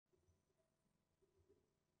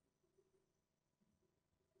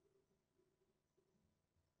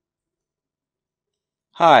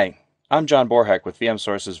Hi, I'm John Borheck with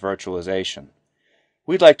VMsource's Virtualization.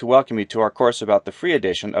 We'd like to welcome you to our course about the free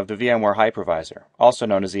edition of the VMware Hypervisor, also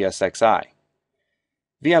known as ESXi.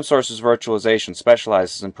 VMsource's Virtualization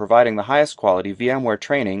specializes in providing the highest quality VMware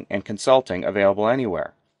training and consulting available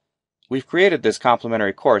anywhere. We've created this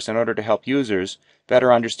complimentary course in order to help users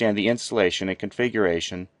better understand the installation and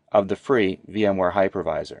configuration of the free VMware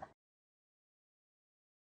Hypervisor.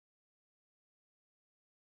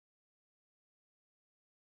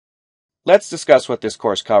 Let's discuss what this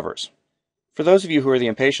course covers. For those of you who are the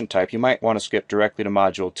impatient type, you might want to skip directly to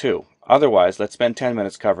Module 2. Otherwise, let's spend 10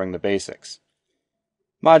 minutes covering the basics.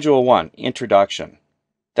 Module 1, Introduction.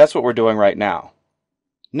 That's what we're doing right now.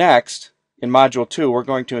 Next, in Module 2, we're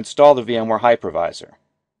going to install the VMware Hypervisor.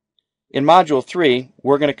 In Module 3,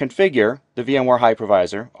 we're going to configure the VMware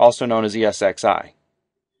Hypervisor, also known as ESXi.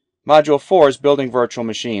 Module 4 is building virtual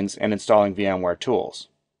machines and installing VMware tools.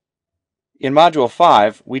 In Module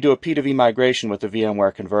 5, we do a P2V migration with the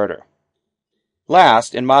VMware Converter.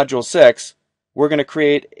 Last, in Module 6, we're going to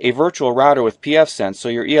create a virtual router with pfSense so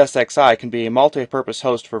your ESXi can be a multi-purpose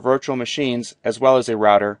host for virtual machines as well as a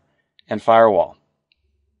router and firewall.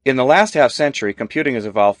 In the last half-century, computing has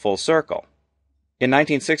evolved full circle. In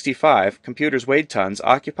 1965, computers weighed tons,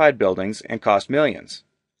 occupied buildings, and cost millions.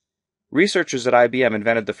 Researchers at IBM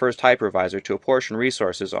invented the first hypervisor to apportion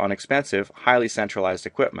resources on expensive, highly centralized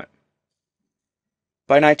equipment.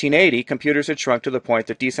 By 1980, computers had shrunk to the point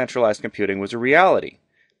that decentralized computing was a reality.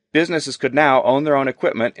 Businesses could now own their own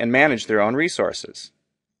equipment and manage their own resources.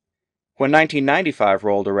 When 1995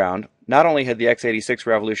 rolled around, not only had the x86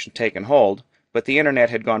 revolution taken hold, but the Internet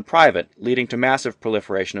had gone private, leading to massive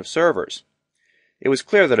proliferation of servers. It was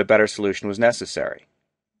clear that a better solution was necessary.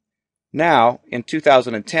 Now, in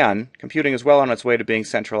 2010, computing is well on its way to being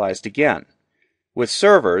centralized again, with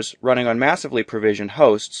servers running on massively provisioned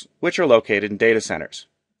hosts, which are located in data centers.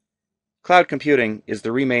 Cloud computing is the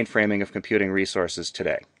remainframing of computing resources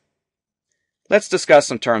today. Let's discuss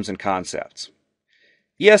some terms and concepts.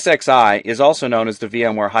 ESXi is also known as the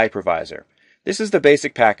VMware Hypervisor. This is the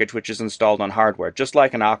basic package which is installed on hardware, just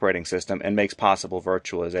like an operating system, and makes possible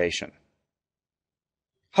virtualization.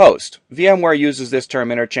 Host. VMware uses this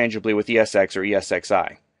term interchangeably with ESX or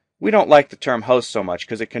ESXi. We don't like the term host so much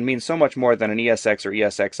because it can mean so much more than an ESX or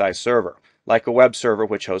ESXi server, like a web server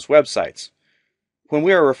which hosts websites. When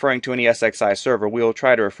we are referring to an ESXi server, we will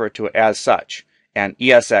try to refer to it as such, an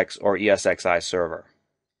ESX or ESXi server.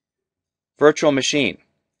 Virtual machine.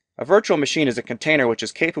 A virtual machine is a container which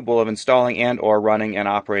is capable of installing and/or running an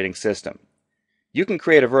operating system. You can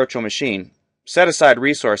create a virtual machine, set aside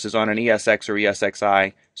resources on an ESX or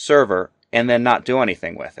ESXi server, and then not do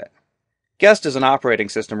anything with it. Guest is an operating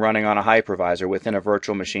system running on a hypervisor within a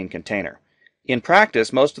virtual machine container. In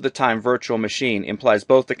practice, most of the time virtual machine implies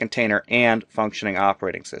both the container and functioning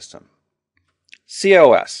operating system.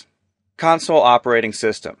 COS, Console Operating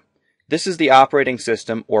System. This is the operating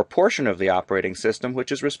system or portion of the operating system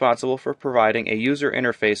which is responsible for providing a user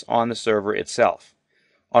interface on the server itself.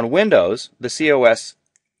 On Windows, the COS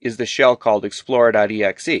is the shell called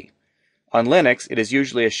Explorer.exe. On Linux, it is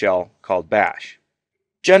usually a shell called Bash.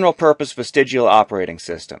 General Purpose Vestigial Operating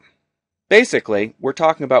System. Basically, we're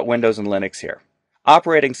talking about Windows and Linux here.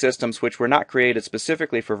 Operating systems which were not created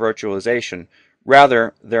specifically for virtualization,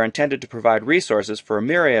 rather, they're intended to provide resources for a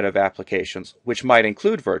myriad of applications which might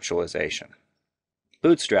include virtualization.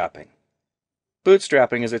 Bootstrapping.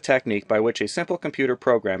 Bootstrapping is a technique by which a simple computer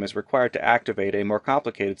program is required to activate a more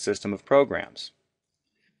complicated system of programs.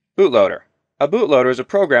 Bootloader. A bootloader is a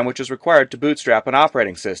program which is required to bootstrap an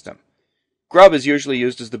operating system. Grub is usually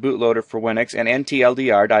used as the bootloader for Linux and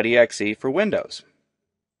ntldr.exe for Windows.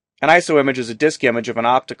 An ISO image is a disk image of an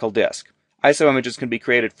optical disk. ISO images can be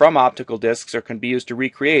created from optical disks or can be used to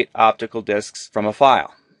recreate optical disks from a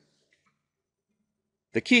file.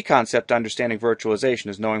 The key concept to understanding virtualization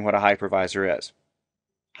is knowing what a hypervisor is.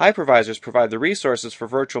 Hypervisors provide the resources for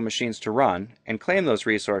virtual machines to run and claim those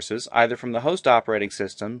resources either from the host operating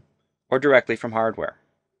system or directly from hardware.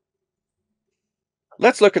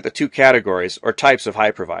 Let's look at the two categories or types of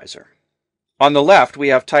hypervisor. On the left, we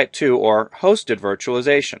have Type 2 or hosted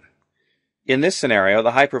virtualization. In this scenario,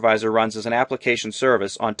 the hypervisor runs as an application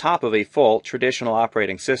service on top of a full traditional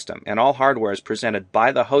operating system, and all hardware is presented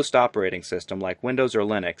by the host operating system, like Windows or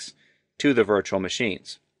Linux, to the virtual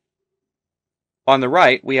machines. On the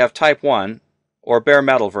right, we have Type 1 or bare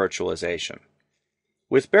metal virtualization.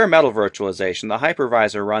 With bare metal virtualization, the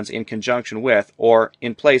hypervisor runs in conjunction with or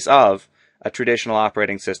in place of a traditional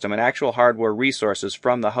operating system, and actual hardware resources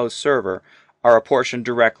from the host server are apportioned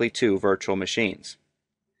directly to virtual machines.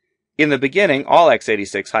 In the beginning, all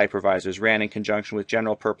x86 hypervisors ran in conjunction with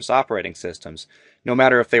general-purpose operating systems, no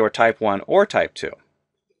matter if they were Type 1 or Type 2.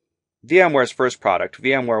 VMware's first product,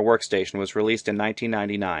 VMware Workstation, was released in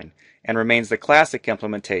 1999 and remains the classic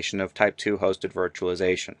implementation of Type 2 hosted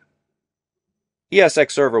virtualization.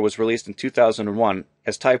 ESX Server was released in 2001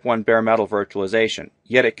 as Type 1 bare metal virtualization,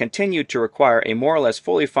 yet it continued to require a more or less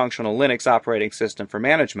fully functional Linux operating system for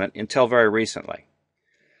management until very recently.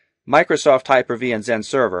 Microsoft Hyper-V and Xen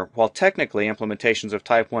Server, while technically implementations of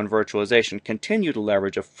Type 1 virtualization, continue to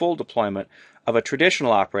leverage a full deployment of a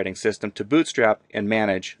traditional operating system to bootstrap and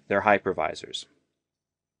manage their hypervisors.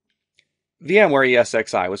 VMware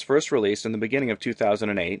ESXi was first released in the beginning of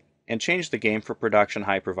 2008 and changed the game for production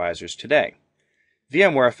hypervisors today.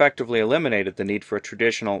 VMware effectively eliminated the need for a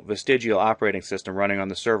traditional vestigial operating system running on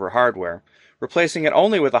the server hardware, replacing it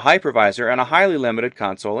only with a hypervisor and a highly limited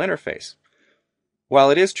console interface. While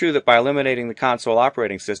it is true that by eliminating the console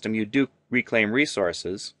operating system you do reclaim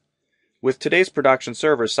resources, with today's production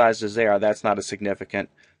servers sized as they are, that's not a significant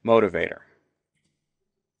motivator.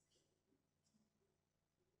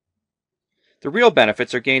 The real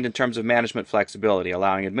benefits are gained in terms of management flexibility,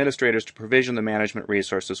 allowing administrators to provision the management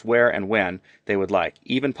resources where and when they would like,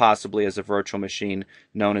 even possibly as a virtual machine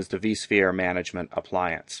known as the vSphere Management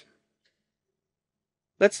Appliance.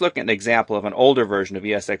 Let's look at an example of an older version of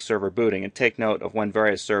ESX Server booting and take note of when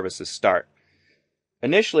various services start.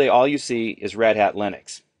 Initially, all you see is Red Hat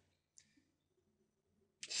Linux.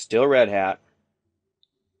 Still Red Hat.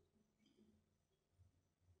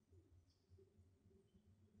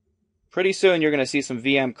 Pretty soon you're going to see some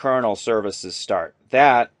VM kernel services start.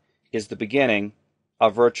 That is the beginning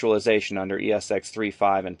of virtualization under ESX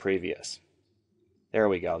 3.5 and previous. There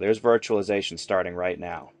we go. There's virtualization starting right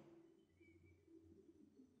now.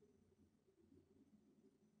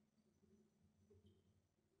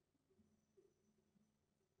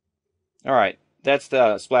 Alright, that's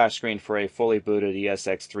the splash screen for a fully booted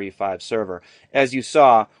ESX 3.5 server. As you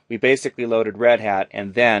saw, we basically loaded Red Hat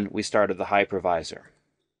and then we started the hypervisor.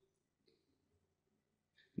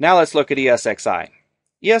 Now let's look at ESXi.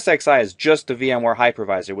 ESXi is just the VMware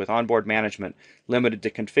hypervisor with onboard management limited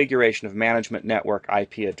to configuration of management network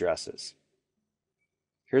IP addresses.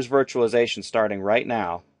 Here's virtualization starting right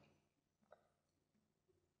now.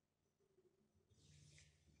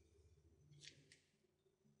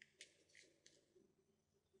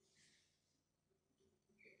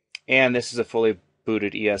 And this is a fully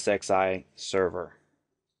booted ESXi server.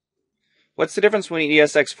 What's the difference between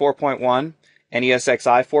ESX 4.1 and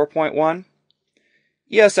ESXi 4.1?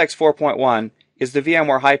 ESX 4.1 is the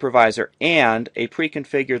VMware hypervisor and a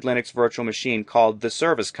pre-configured Linux virtual machine called the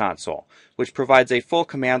Service Console, which provides a full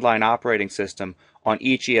command line operating system on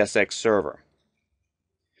each ESX server.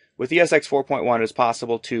 With ESX 4.1, it is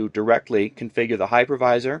possible to directly configure the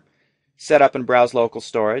hypervisor, set up and browse local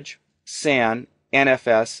storage, SAN,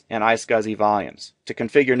 NFS, and iSCSI volumes, to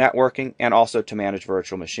configure networking and also to manage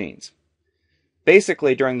virtual machines.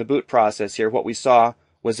 Basically, during the boot process here, what we saw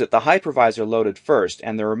was that the hypervisor loaded first,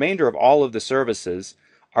 and the remainder of all of the services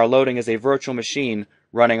are loading as a virtual machine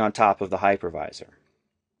running on top of the hypervisor.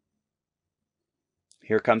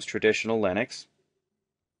 Here comes traditional Linux.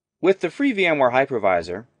 With the free VMware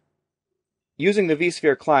hypervisor, using the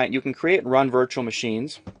vSphere client, you can create and run virtual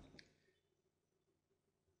machines.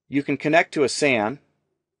 You can connect to a SAN.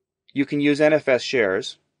 You can use NFS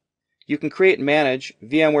shares. You can create and manage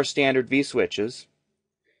VMware standard vSwitches,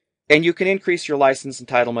 and you can increase your license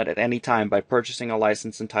entitlement at any time by purchasing a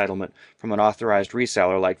license entitlement from an authorized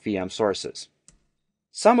reseller like VM Sources.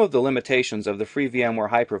 Some of the limitations of the free VMware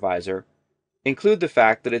hypervisor include the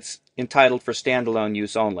fact that it's entitled for standalone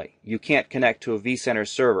use only. You can't connect to a vCenter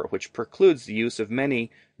server, which precludes the use of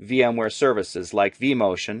many VMware services like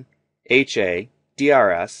vMotion, HA,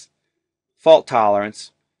 DRS, fault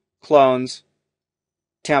tolerance, clones,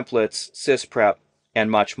 templates, sysprep,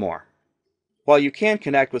 and much more. While you can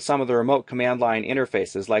connect with some of the remote command line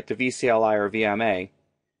interfaces like the VCLI or VMA,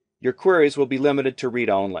 your queries will be limited to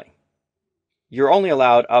read-only. You're only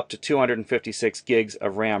allowed up to 256 gigs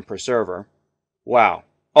of RAM per server. Wow,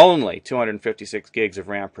 only 256 gigs of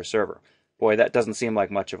RAM per server. Boy, that doesn't seem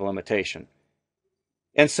like much of a limitation.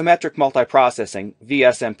 And symmetric multiprocessing,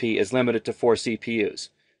 VSMP, is limited to 4 CPUs.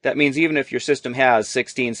 That means even if your system has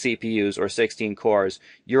 16 CPUs or 16 cores,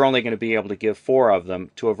 you're only going to be able to give 4 of them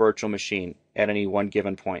to a virtual machine at any one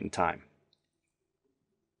given point in time.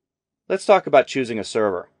 Let's talk about choosing a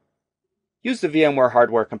server. Use the VMware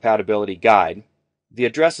Hardware Compatibility Guide. The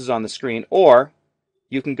address is on the screen, or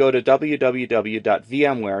you can go to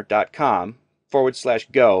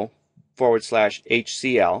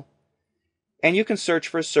www.vmware.com/go/HCL, and you can search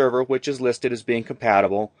for a server which is listed as being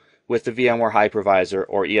compatible with the VMware hypervisor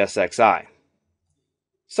or ESXi.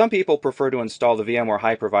 Some people prefer to install the VMware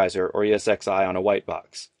Hypervisor or ESXi on a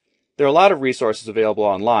Whitebox. There are a lot of resources available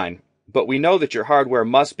online, but we know that your hardware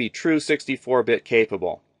must be true 64-bit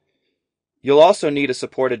capable. You'll also need a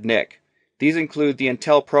supported NIC. These include the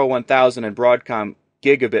Intel Pro 1000 and Broadcom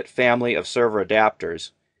Gigabit family of server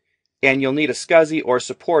adapters, and you'll need a SCSI or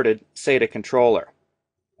supported SATA controller.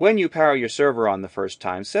 When you power your server on the first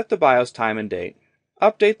time, set the BIOS time and date,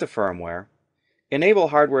 update the firmware, enable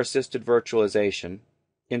hardware-assisted virtualization,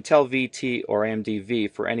 Intel VT or AMD V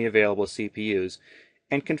for any available CPUs,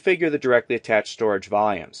 and configure the directly attached storage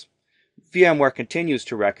volumes. VMware continues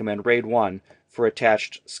to recommend RAID 1 for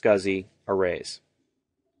attached SCSI arrays.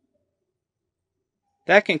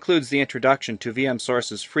 That concludes the introduction to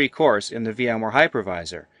VMsource's free course in the VMware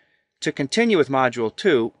Hypervisor. To continue with Module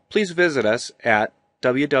 2, please visit us at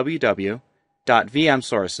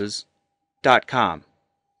www.vmsources.com.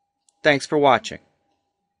 Thanks for watching.